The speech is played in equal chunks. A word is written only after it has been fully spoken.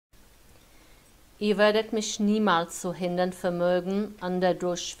Ihr werdet mich niemals zu hindern vermögen an der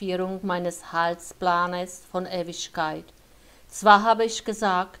Durchführung meines Heilsplanes von Ewigkeit. Zwar habe ich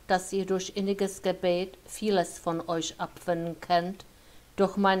gesagt, dass ihr durch inniges Gebet vieles von euch abwenden könnt,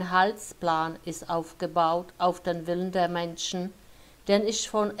 doch mein Heilsplan ist aufgebaut auf den Willen der Menschen, den ich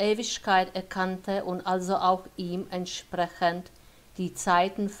von Ewigkeit erkannte und also auch ihm entsprechend die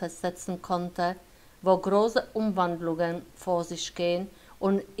Zeiten versetzen konnte, wo große Umwandlungen vor sich gehen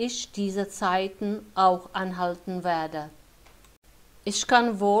und ich diese Zeiten auch anhalten werde. Ich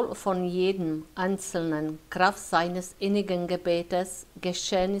kann wohl von jedem Einzelnen Kraft seines innigen Gebetes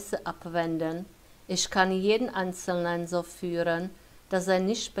Geschehnisse abwenden. Ich kann jeden Einzelnen so führen, dass er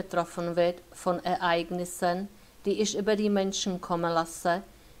nicht betroffen wird von Ereignissen, die ich über die Menschen kommen lasse,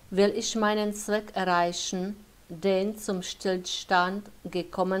 will ich meinen Zweck erreichen, den zum Stillstand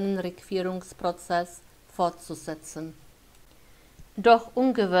gekommenen Rückführungsprozess fortzusetzen. Doch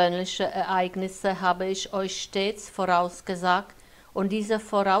ungewöhnliche Ereignisse habe ich euch stets vorausgesagt, und diese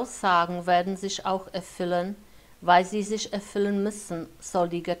Voraussagen werden sich auch erfüllen. Weil sie sich erfüllen müssen, soll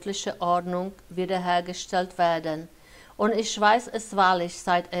die göttliche Ordnung wiederhergestellt werden. Und ich weiß es wahrlich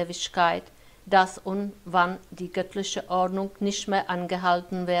seit Ewigkeit, dass und wann die göttliche Ordnung nicht mehr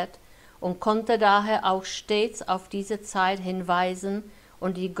angehalten wird, und konnte daher auch stets auf diese Zeit hinweisen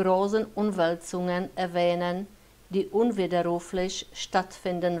und die großen Umwälzungen erwähnen, die unwiderruflich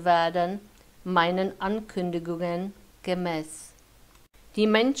stattfinden werden, meinen Ankündigungen gemäß. Die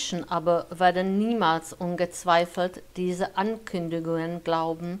Menschen aber werden niemals ungezweifelt diese Ankündigungen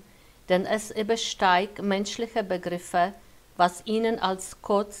glauben, denn es übersteigt menschliche Begriffe, was ihnen als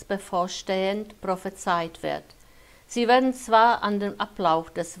kurz bevorstehend prophezeit wird. Sie werden zwar an dem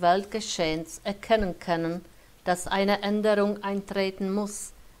Ablauf des Weltgeschehens erkennen können, dass eine Änderung eintreten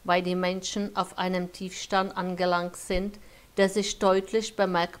muss, weil die Menschen auf einem Tiefstand angelangt sind, der sich deutlich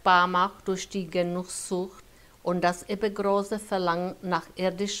bemerkbar macht durch die Genusssucht und das übergroße Verlangen nach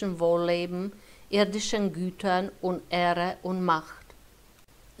irdischem Wohlleben, irdischen Gütern und Ehre und Macht.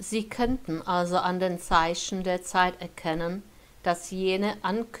 Sie könnten also an den Zeichen der Zeit erkennen, dass jene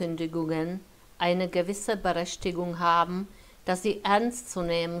Ankündigungen eine gewisse Berechtigung haben, dass sie ernst zu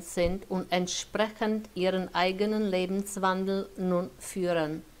nehmen sind und entsprechend ihren eigenen Lebenswandel nun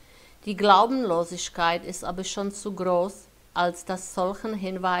führen. Die Glaubenlosigkeit ist aber schon zu groß, als dass solchen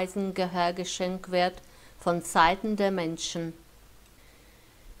Hinweisen Gehör geschenkt wird von Seiten der Menschen.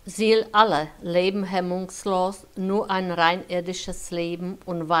 Sie alle leben hemmungslos nur ein rein irdisches Leben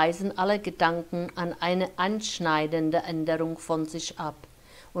und weisen alle Gedanken an eine anschneidende Änderung von sich ab.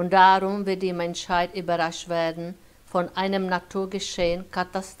 Und darum wird die Menschheit überrascht werden von einem Naturgeschehen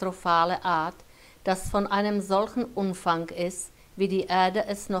katastrophaler Art, das von einem solchen Umfang ist, wie die Erde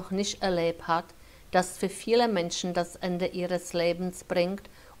es noch nicht erlebt hat, das für viele Menschen das Ende ihres Lebens bringt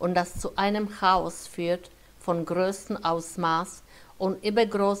und das zu einem Chaos führt von größtem Ausmaß und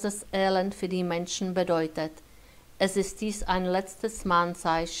übergroßes Elend für die Menschen bedeutet. Es ist dies ein letztes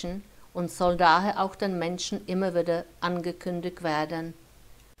Mahnzeichen und soll daher auch den Menschen immer wieder angekündigt werden.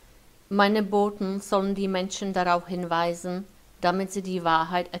 Meine Boten sollen die Menschen darauf hinweisen, damit sie die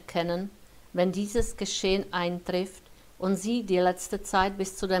Wahrheit erkennen, wenn dieses Geschehen eintrifft und sie die letzte Zeit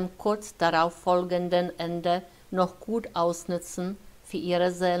bis zu dem kurz darauf folgenden Ende noch gut ausnutzen für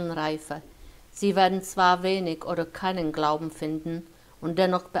ihre Seelenreife. Sie werden zwar wenig oder keinen Glauben finden, und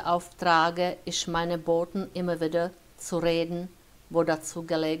dennoch beauftrage ich meine Boten immer wieder zu reden, wo dazu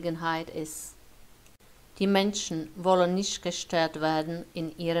Gelegenheit ist. Die Menschen wollen nicht gestört werden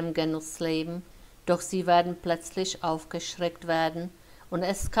in ihrem Genussleben, doch sie werden plötzlich aufgeschreckt werden, und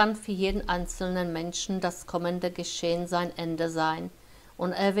es kann für jeden einzelnen Menschen das kommende Geschehen sein Ende sein,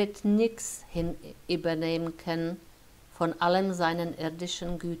 und er wird nichts übernehmen können von allem seinen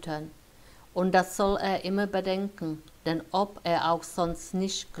irdischen Gütern. Und das soll er immer bedenken, denn ob er auch sonst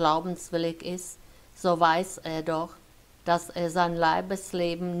nicht glaubenswillig ist, so weiß er doch, dass er sein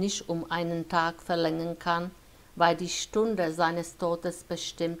Leibesleben nicht um einen Tag verlängern kann, weil die Stunde seines Todes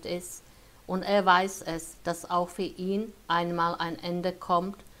bestimmt ist, und er weiß es, dass auch für ihn einmal ein Ende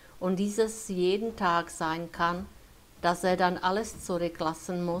kommt und dieses jeden Tag sein kann, dass er dann alles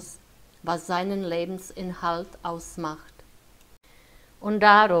zurücklassen muss, was seinen Lebensinhalt ausmacht. Und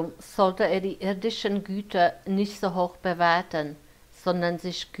darum sollte er die irdischen Güter nicht so hoch bewerten, sondern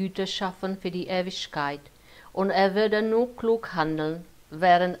sich Güter schaffen für die Ewigkeit, und er würde nur klug handeln,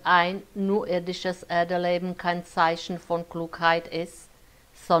 während ein nur irdisches Erdeleben kein Zeichen von Klugheit ist,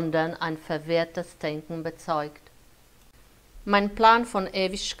 sondern ein verwirrtes Denken bezeugt. Mein Plan von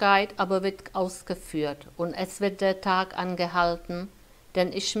Ewigkeit aber wird ausgeführt, und es wird der Tag angehalten,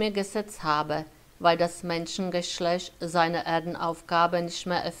 den ich mir gesetzt habe, weil das Menschengeschlecht seine Erdenaufgabe nicht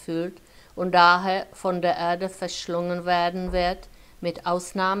mehr erfüllt und daher von der Erde verschlungen werden wird, mit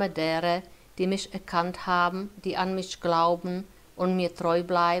Ausnahme derer, die mich erkannt haben, die an mich glauben und mir treu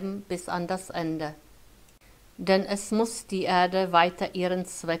bleiben bis an das Ende. Denn es muss die Erde weiter ihren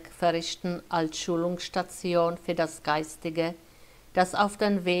Zweck verrichten als Schulungsstation für das Geistige, das auf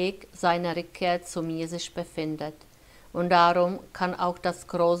dem Weg seiner Rückkehr zu mir sich befindet. Und darum kann auch das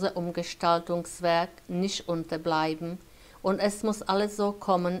große Umgestaltungswerk nicht unterbleiben, und es muss alles so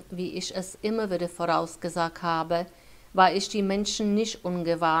kommen, wie ich es immer wieder vorausgesagt habe, weil ich die Menschen nicht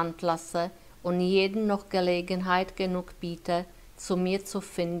ungewarnt lasse und jeden noch Gelegenheit genug biete, zu mir zu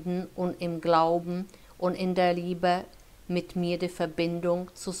finden und im Glauben und in der Liebe mit mir die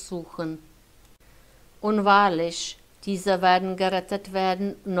Verbindung zu suchen. Und wahrlich, diese werden gerettet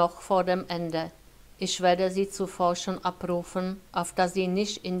werden noch vor dem Ende. Ich werde sie zu Forschung abrufen, auf dass sie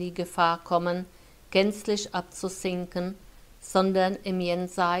nicht in die Gefahr kommen, gänzlich abzusinken, sondern im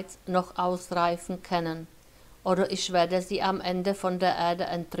Jenseits noch ausreifen können. Oder ich werde sie am Ende von der Erde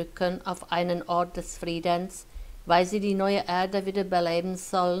entrücken auf einen Ort des Friedens, weil sie die neue Erde wieder beleben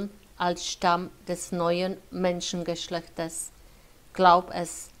sollen als Stamm des neuen Menschengeschlechtes. Glaubt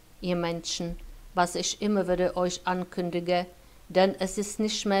es, ihr Menschen, was ich immer wieder euch ankündige, denn es ist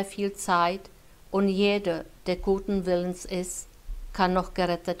nicht mehr viel Zeit, und jeder, der guten Willens ist, kann noch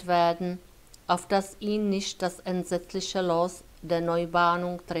gerettet werden, auf dass ihn nicht das entsetzliche Los der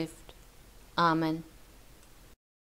Neubahnung trifft. Amen.